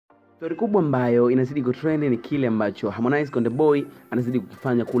Story kubwa ambayo inazidi kutrend ni kile ambacho Harmonize Konde Boy anazidi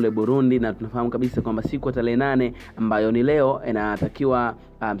kukifanya kule Burundi, na tunafahamu kabisa kwamba siku ya tarehe 8 ambayo ni leo inatakiwa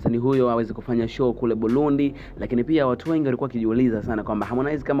msanii huyo aweze kufanya show kule Burundi. Lakini pia watu wengi walikuwa kijiuliza sana kwamba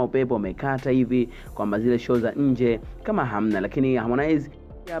Harmonize kama upepo umekata hivi, kwamba zile show za nje kama hamna. Lakini Harmonize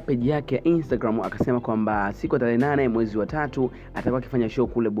ya page yake ya Instagram akasema kwamba siku ya tarehe 8 mwezi wa 3 atakuwa akifanya show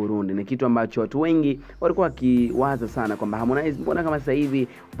kule Burundi. Ni kitu ambacho watu wengi walikuwa wakiwaza sana kwamba Harmonize mbona kama sasa hivi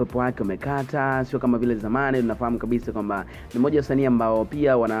upepo wake umekata, sio kama vile zamani. Tunafahamu kabisa kwamba ni mmoja wa wasanii ambao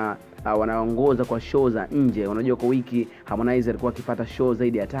pia wanaongoza kwa show za nje. Unajua kwa wiki Harmonize alikuwa akipata show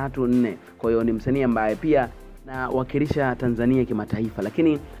zaidi ya 3-4. Kwa hiyo ni msanii ambaye pia na wakilisha Tanzania kimataifa.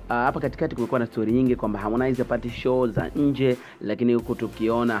 Lakini hapa katikati kumekuwa na story nyingi kwamba Harmonize apate show za nje, lakini huko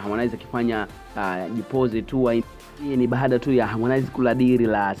tukiona Harmonize akifanya deposit tu. Hii ni baada tu ya Harmonize kula diri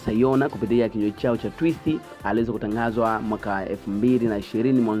la Sayona kupitia kinywa chao cha Twist. Aliweza kutangazwa mwaka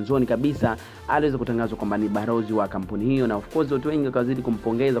 2020 mwanzoni kabisa, aliweza kutangazwa kwamba ni balozi wa kampuni hiyo, na of course watu wengi wakazidi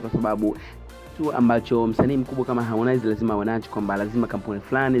kumpongeza kwa sababu tu ambacho msanii mkubwa kama Harmonize lazima wanacho kwamba lazima kampuni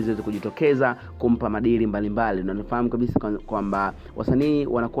fulani ziweze kujitokeza kumpa madili mbalimbali. Na tunafahamu kabisa kwamba wasanii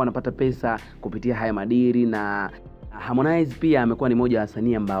wanakuwa wanapata pesa kupitia haya madili, na Harmonize pia amekuwa ni mmoja wa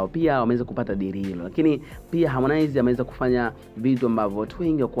wasanii ambao pia wameweza kupata dili hilo. Lakini pia Harmonize ameweza kufanya vitu ambavyo watu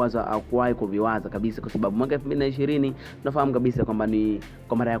wengi hawakuwahi kuviwaza kabisa, kwa sababu mwaka 2020 tunafahamu kabisa kwamba ni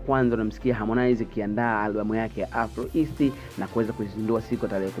kwa mara ya kwanza tunamsikia Harmonize kiandaa albamu yake ya Afro East na kuweza kuizindua siku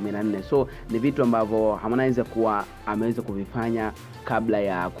tarehe 14. So ni vitu ambavyo Harmonize kuwa ameweza kuvifanya kabla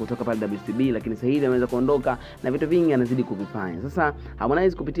ya kutoka pale WCB, lakini sasa hivi ameweza kuondoka na vitu vingi anazidi kuvifanya. Sasa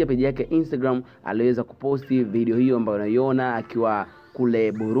Harmonize kupitia page yake Instagram aliweza kuposti video hiyo ambayo unaiona akiwa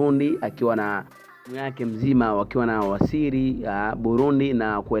kule Burundi, akiwa na yake mzima wakiwa na wasiri Burundi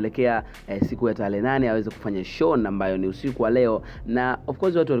na kuelekea siku ya tarehe 8 aweze kufanya show ambayo ni usiku wa leo. Na of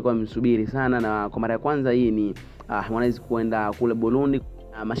course watu walikuwa wamemsubiri sana, na kwa mara ya kwanza hii ni Harmonize kuenda kule Burundi.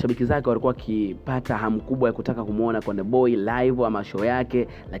 Mashabiki zake walikuwa wakipata hamu kubwa ya kutaka kumuona Konde Boy live ama show yake,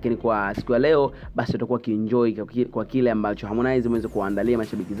 lakini kwa siku ya leo basi tutakuwa kienjoy kwa kile ambacho Harmonize ameweza kuandalia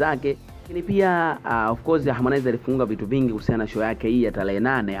mashabiki zake. Lakini pia of course Harmonize alifunga vitu vingi kuhusiana na show yake hii ya tarehe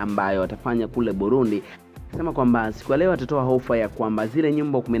 8 ambayo atafanya kule Burundi. Sema kwamba siku ya leo atatoa ofa ya kwamba zile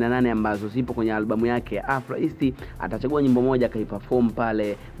nyimbo 18 ambazo zipo kwenye albamu yake ya Afro East atachagua nyimbo moja akaiperform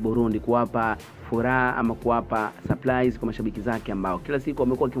pale Burundi, kuwapa furaha ama kuwapa surprise kwa mashabiki zake ambao kila siku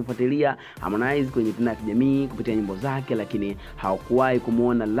wamekuwa wakimfuatilia Harmonize kwenye mitandao ya kijamii kupitia nyimbo zake, lakini hawakuwahi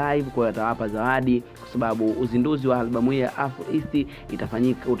kumuona live. Kwa hiyo atawapa zawadi, kwa sababu uzinduzi wa albamu ya Afro East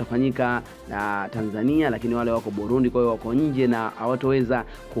utafanyika na Tanzania, lakini wale wako Burundi, kwa hiyo wako nje na hawatoweza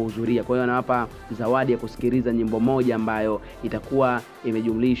kuhudhuria. Kwa hiyo anawapa zawadi ya kusikiliza nyimbo moja ambayo itakuwa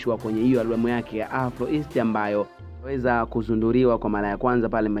imejumlishwa kwenye hiyo albamu yake ya Afro East ambayo weza kuzunduliwa kwa mara ya kwanza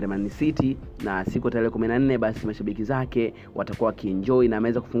pale Harmonize City, na siku tarehe 14 basi mashabiki zake watakuwa kienjoy. Na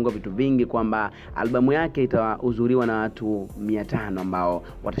ameweza kufungua vitu vingi kwamba albamu yake itahudhuriwa na watu 500 ambao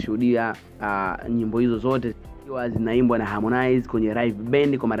watashuhudia nyimbo hizo zote zinaimbwa na Harmonize kwenye live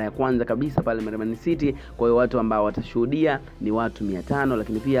band kwa mara ya kwanza kabisa pale Harmonize City. Kwa hiyo watu ambao watashuhudia ni watu 500.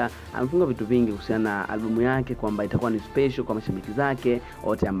 Lakini pia amefunga vitu vingi kuhusiana na albamu yake kwamba itakuwa ni special kwa mashabiki zake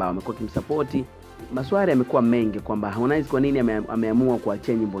wote ambao wamekuwa kimsupport. Maswali yamekuwa mengi kwamba Harmonize kwa nini ameamua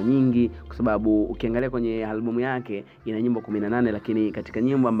kuachia nyimbo nyingi, kwa sababu ukiangalia kwenye albamu yake ina nyimbo 18, lakini katika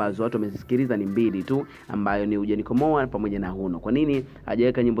nyimbo ambazo watu wamezisikiliza ni 2 tu, ambayo ni Ujanikomoa pamoja na Huno. Kwa nini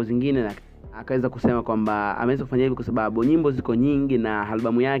hajaweka nyimbo zingine? Na akaweza kusema kwamba ameweza kufanya hivyo kwa sababu nyimbo ziko nyingi na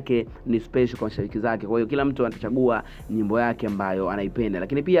albamu yake ni special kwa mashabiki zake. Kwa hiyo kila mtu atachagua nyimbo yake ambayo anaipenda.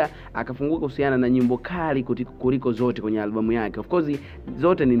 Lakini pia akafunguka kuhusiana na nyimbo kali kuliko zote kwenye albamu yake. Of course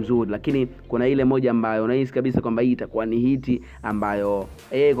zote ni nzuri, lakini kuna ile moja ambayo unahisi kabisa kwamba hii itakuwa ni hiti, ambayo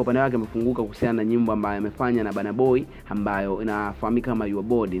kwa upande wake amefunguka kuhusiana na nyimbo ambayo amefanya na Burna Boy ambayo inafahamika kama Your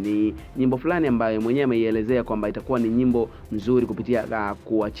Body. Ni nyimbo fulani ambayo mwenyewe ameielezea kwamba itakuwa ni nyimbo nzuri kupitia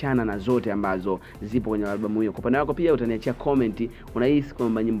kuachana na zote ambazo zipo kwenye albamu hiyo. Kwa upande wako pia utaniachia comment, unahisi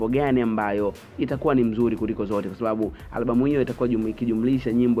kwamba nyimbo gani ambayo itakuwa ni mzuri kuliko zote, kwa sababu albamu hiyo itakuwa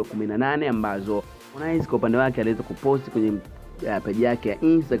ikijumlisha nyimbo 18 ambazo unahisi kwa upande wake aliweza kupost kwenye page yake ya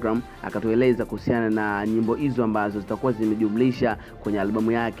Instagram, akatueleza kuhusiana na nyimbo hizo ambazo zitakuwa zimejumlisha kwenye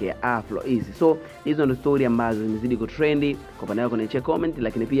albamu yake ya Afro East. So hizo ndio story ambazo zimezidi kutrendi. Kwa upande wako niachie comment,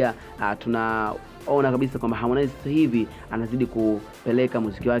 lakini pia tunaona kabisa kwamba Harmonize sasa hivi anazidi kupeleka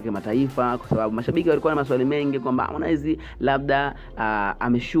muziki wake mataifa, kwa sababu mashabiki walikuwa na maswali mengi kwamba Harmonize labda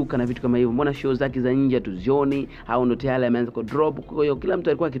ameshuka na vitu kama hivyo, mbona show zake za nje tuzioni, au ndo tayari ameanza ku drop. Kwa hiyo kila mtu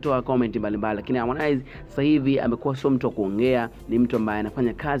alikuwa akitoa comment mbalimbali, lakini Harmonize sasa hivi amekuwa sio mtu wa kuongea, ni mtu ambaye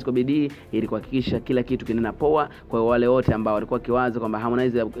anafanya kazi kwa bidii ili kuhakikisha kila kitu kinaenda poa. Kwa hiyo wale wote ambao walikuwa kiwaza kwamba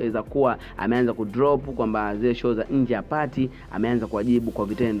Harmonize aweza kuwa ameanza ku drop, kwamba zile show za nje apati, ameanza kuwajibu kwa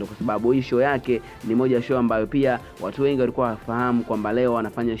vitendo, kwa sababu hii show yake ni moja ya show ambayo pia watu wengi walikuwa wafahamu kwamba leo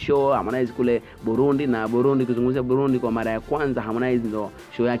anafanya show Harmonize kule Burundi. Na Burundi, kuzungumzia Burundi kwa mara ya kwanza, Harmonize ndo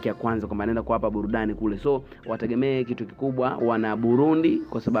show yake ya kwanza kwamba anaenda kuwapa burudani kule. So wategemee kitu kikubwa wana Burundi,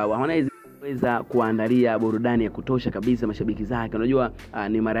 kwa sababu Harmonize weza kuandalia burudani ya kutosha kabisa mashabiki zake. Unajua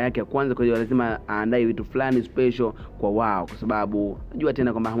ni mara yake ya kwanza, kwa hiyo lazima aandae vitu fulani special kwa wao, kwa sababu unajua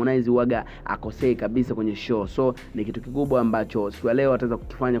tena kwamba Harmonize huaga akosei kabisa kwenye show. So ni kitu kikubwa ambacho siku ya leo ataweza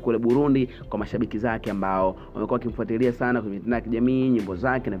kukifanya kule Burundi kwa mashabiki zake ambao wamekuwa wakimfuatilia sana kwenye mitandao ya kijamii, nyimbo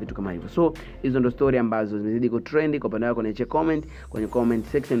zake na vitu kama hivyo. So hizo ndo story ambazo zimezidi ku trend. Kwa upande wako niache comment kwenye comment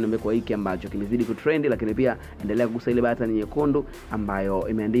section niambie kwa hiki ambacho kimezidi ku trend, lakini pia endelea kugusa ile button nyekundu ambayo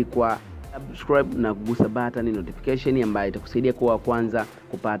imeandikwa subscribe na kugusa button notification ambayo itakusaidia kuwa kwanza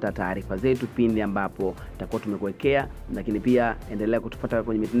kupata taarifa zetu pindi ambapo tutakuwa tumekuwekea. Lakini pia endelea kutufuata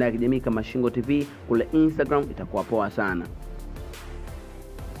kwenye mitandao ya kijamii kama Shingo TV kule Instagram, itakuwa poa sana.